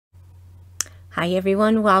Hi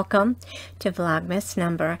everyone, welcome to Vlogmas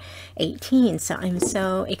number 18. So I'm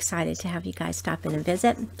so excited to have you guys stop in and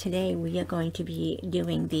visit. Today we are going to be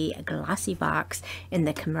doing the Glossy box in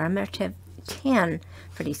the commemorative 10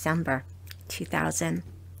 for December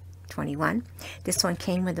 2021. This one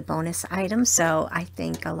came with a bonus item, so I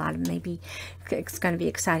think a lot of maybe it's going to be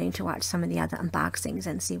exciting to watch some of the other unboxings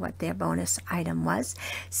and see what their bonus item was.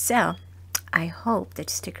 So I hope that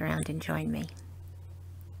you stick around and join me.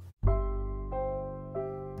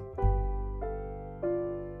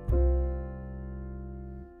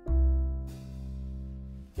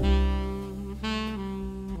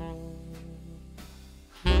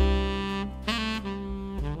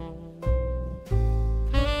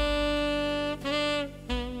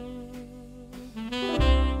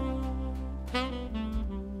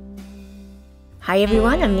 Hi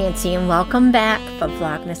everyone, I'm Nancy and welcome back for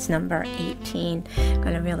Vlogmas number 18. I'm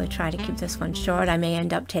going to really try to keep this one short. I may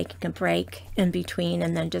end up taking a break in between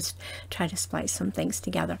and then just try to splice some things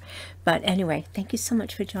together. But anyway, thank you so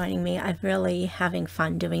much for joining me. I'm really having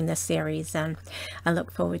fun doing this series and I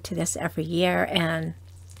look forward to this every year. And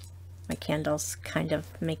my candle's kind of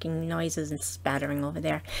making noises and spattering over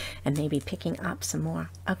there, and maybe picking up some more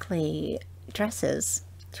ugly dresses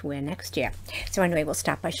to wear next year. So anyway, we'll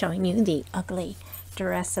start by showing you the ugly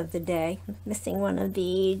dress of the day. I'm missing one of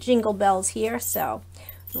the jingle bells here, so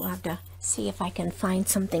we'll have to see if I can find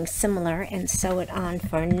something similar and sew it on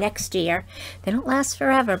for next year. They don't last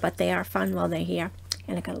forever, but they are fun while they're here.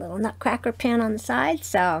 And I got a little nutcracker pin on the side.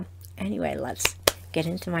 So anyway, let's get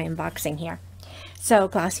into my unboxing here. So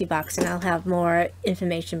Glossy box, and I'll have more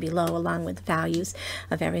information below along with the values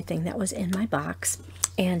of everything that was in my box.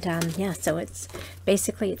 And yeah, so it's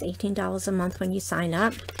basically it's $18 a month when you sign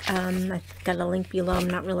up. I've got a link below. I'm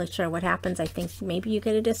not really sure what happens. I think maybe you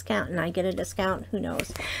get a discount and I get a discount. Who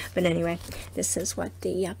knows? But anyway, this is what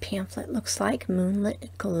the pamphlet looks like.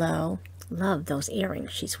 Moonlit Glow. Love those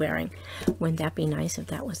earrings she's wearing. Wouldn't that be nice if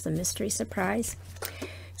that was the mystery surprise?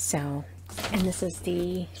 So, and this is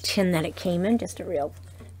the tin that it came in. Just a real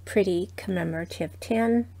pretty commemorative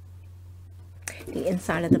tin. The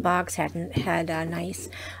inside of the box had a nice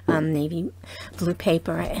navy blue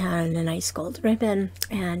paper and a nice gold ribbon.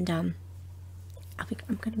 And I'm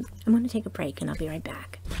gonna take a break and I'll be right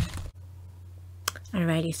back.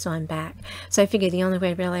 Alrighty, so I'm back. So I figured the only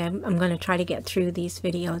way really I'm going to try to get through these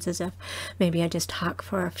videos is if maybe I just talk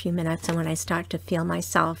for a few minutes, and when I start to feel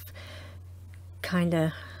myself kind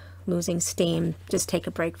of losing steam, just take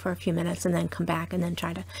a break for a few minutes and then come back and then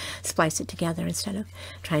try to splice it together instead of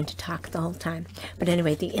trying to talk the whole time. But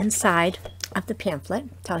anyway, the inside of the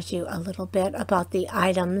pamphlet tells you a little bit about the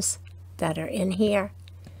items that are in here,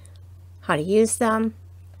 how to use them,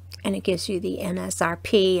 and it gives you the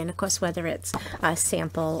MSRP and of course whether it's a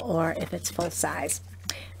sample or if it's full size.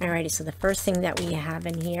 Alrighty, so the first thing that we have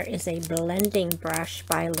in here is a blending brush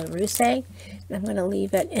by LaRousse. I'm going to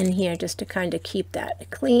leave it in here just to kind of keep that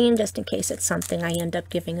clean, just in case it's something I end up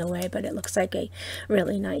giving away, but it looks like a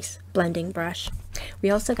really nice blending brush. We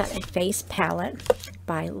also got a face palette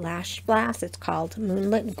by Lash Blast. It's called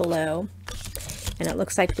Moonlit Glow, and it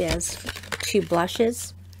looks like there's two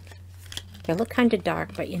blushes. They look kind of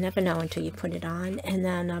dark, but you never know until you put it on, and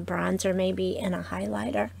then a bronzer maybe and a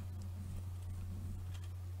highlighter.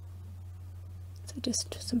 So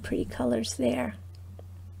just some pretty colors there.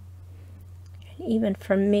 And even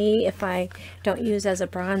for me, if I don't use as a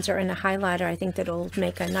bronzer and a highlighter, I think that'll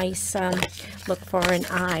make a nice look for an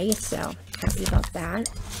eye. So happy about that.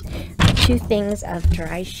 2 things of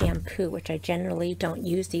dry shampoo, which I generally don't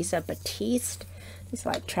use. These are Batiste. These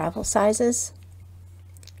are like travel sizes.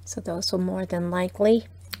 So those will more than likely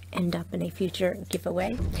end up in a future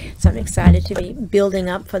giveaway. So I'm excited to be building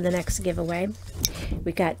up for the next giveaway.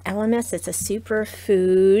 We got Elemis. It's a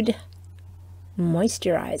Superfood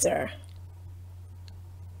Moisturizer.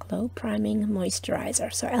 Glow Priming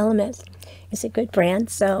Moisturizer. So Elemis is a good brand,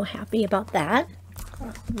 so happy about that.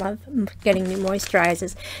 Love getting new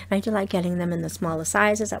moisturizers. I do like getting them in the smaller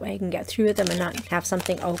sizes. That way I can get through them and not have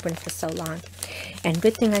something open for so long. And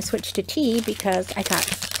good thing I switched to tea because I got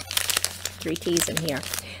 3 teas in here.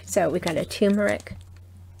 So we got a turmeric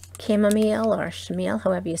chamomile or chamomile,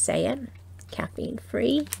 however you say it, caffeine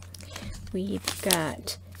free. We've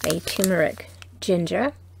got a turmeric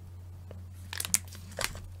ginger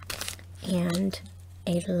and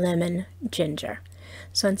a lemon ginger.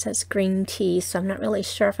 So it says green tea, so I'm not really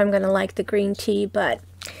sure if I'm going to like the green tea, but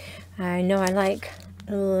I know I like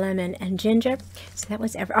lemon and ginger. So that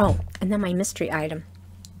was oh, and then my mystery item.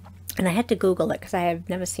 And I had to Google it because I have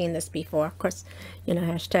never seen this before. Of course, you know,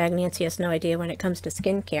 hashtag Nancy has no idea when it comes to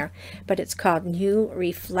skincare. But it's called New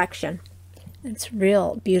Reflection It's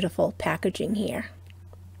real beautiful packaging here.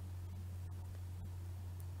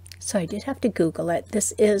 So I did have to Google it.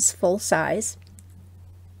 This is full size.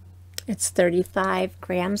 It's 35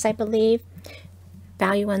 grams, I believe.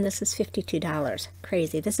 Value on this is $52.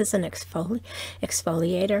 Crazy. This is an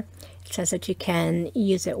exfoliator. It says that you can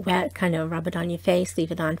use it wet, kind of rub it on your face,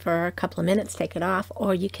 leave it on for a couple of minutes, take it off,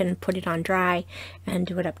 or you can put it on dry and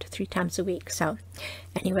do it up to 3 times a week. So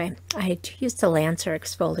anyway, I do use the Lancer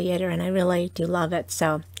exfoliator and I really do love it.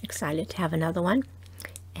 So excited to have another one.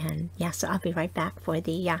 And yeah, so I'll be right back for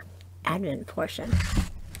the Advent portion.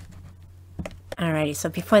 Alrighty, so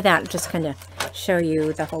before that, I'll just kind of show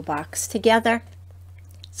you the whole box together.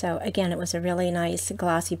 So again, it was a really nice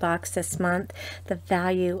glossy box this month. The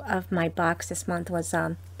value of my box this month was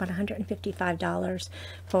about $155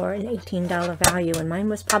 for an $18 value, and mine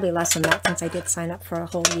was probably less than that since I did sign up for a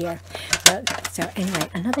whole year. So anyway,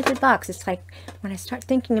 another good box. It's like when I start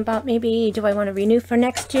thinking about maybe do I want to renew for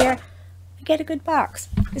next year, I get a good box.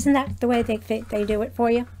 Isn't that the way they do it for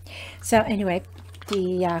you? So anyway,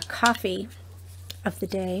 the coffee of the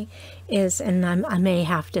day is, and I may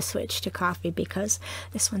have to switch to coffee because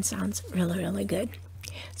this one sounds really, really good.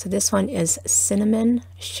 So this one is Cinnamon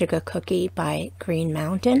Sugar Cookie by Green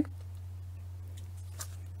Mountain.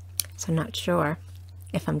 So I'm not sure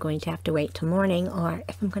if I'm going to have to wait till morning or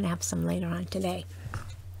if I'm going to have some later on today.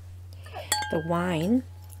 The wine,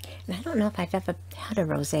 and I don't know if I've ever had a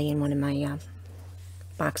rosé in one of my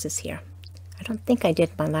boxes here. I don't think I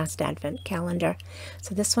did my last Advent calendar.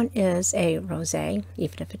 So this one is a rosé,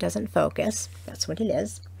 even if it doesn't focus. That's what it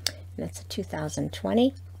is. And it's a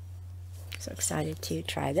 2020. So excited to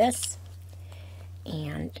try this.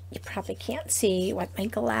 And you probably can't see what my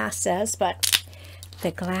glass says, but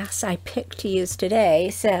the glass I picked to use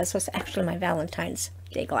today was actually my Valentine's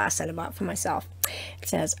Day glass I bought for myself. It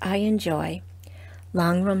says, I enjoy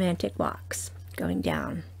long romantic walks going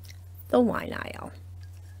down the wine aisle.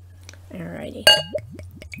 Alrighty.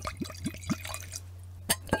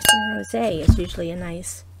 Okay, so rosé is usually a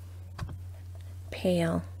nice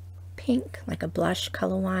pale pink, like a blush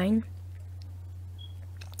color wine.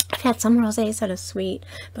 I've had some rosés that are sweet,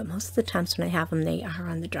 but most of the times when I have them, they are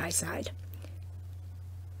on the dry side.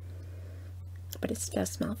 But it does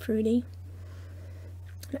smell fruity.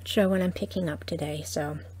 I'm not sure what I'm picking up today,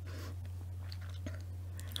 so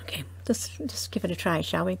okay, just give it a try,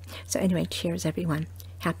 shall we? So anyway, cheers everyone.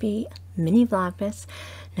 Happy Mini-Vlogmas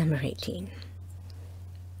number 18.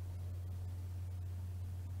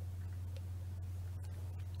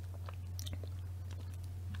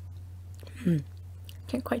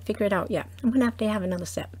 Can't quite figure it out yet. I'm going to have another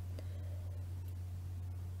sip.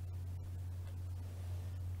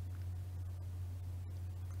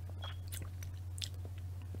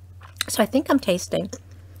 So I think I'm tasting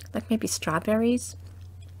like maybe strawberries,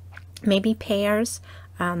 maybe pears.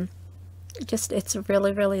 It's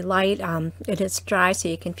really, really light. It is dry, so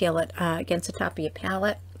you can feel it against the top of your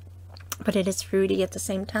palate, but it is fruity at the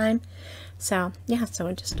same time. So yeah,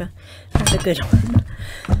 so just another good one.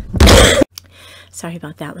 Sorry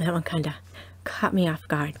about that. That one kind of caught me off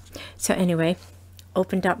guard. So anyway,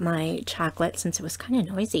 opened up my chocolate since it was kind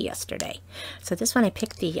of noisy yesterday. So this one I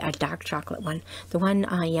picked the dark chocolate one. The one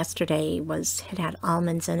yesterday had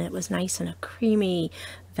almonds in it. It was nice and a creamy,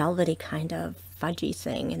 velvety kind of fudgy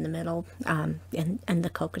thing in the middle, and the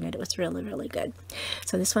coconut. It was really, really good.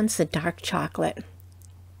 So this one's the dark chocolate,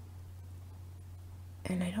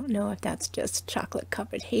 and I don't know if that's just chocolate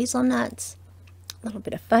covered hazelnuts, a little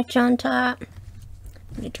bit of fudge on top.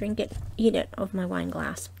 I'm gonna drink it, eat it over my wine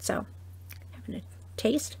glass. So having a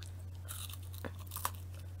taste.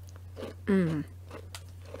 And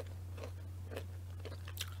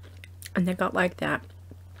they got like that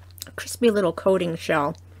crispy little coating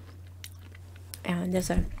shell. And there's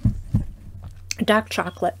a dark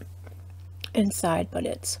chocolate inside, but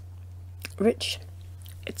it's rich,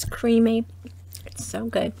 it's creamy, it's so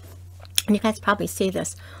good. And you guys probably see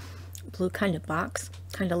this blue kind of box,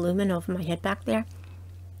 kind of looming over my head back there.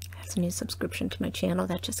 That's a new subscription to my channel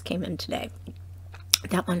that just came in today.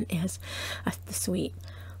 That one is the Sweet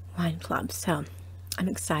Wine Club. So I'm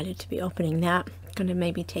excited to be opening that. I'm going to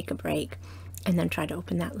maybe take a break and then try to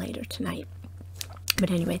open that later tonight. But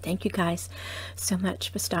anyway, thank you guys so much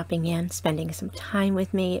for stopping in, spending some time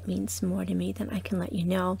with me. It means more to me than I can let you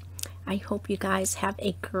know. I hope you guys have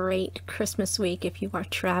a great Christmas week. If you are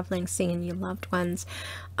traveling, seeing your loved ones,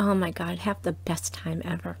 oh my God, have the best time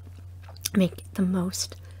ever. Make the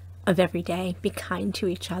most of every day. Be kind to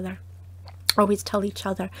each other. Always tell each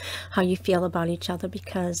other how you feel about each other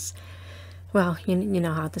because, well, you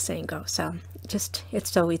know how the saying goes. So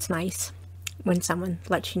it's always nice when someone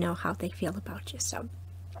lets you know how they feel about you. So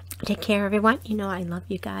Take care, everyone. You know I love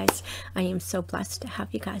you guys. I am so blessed to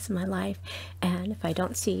have you guys in my life. And if I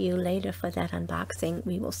don't see you later for that unboxing,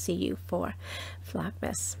 we will see you for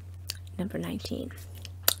Vlogmas number 19.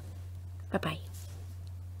 Bye-bye.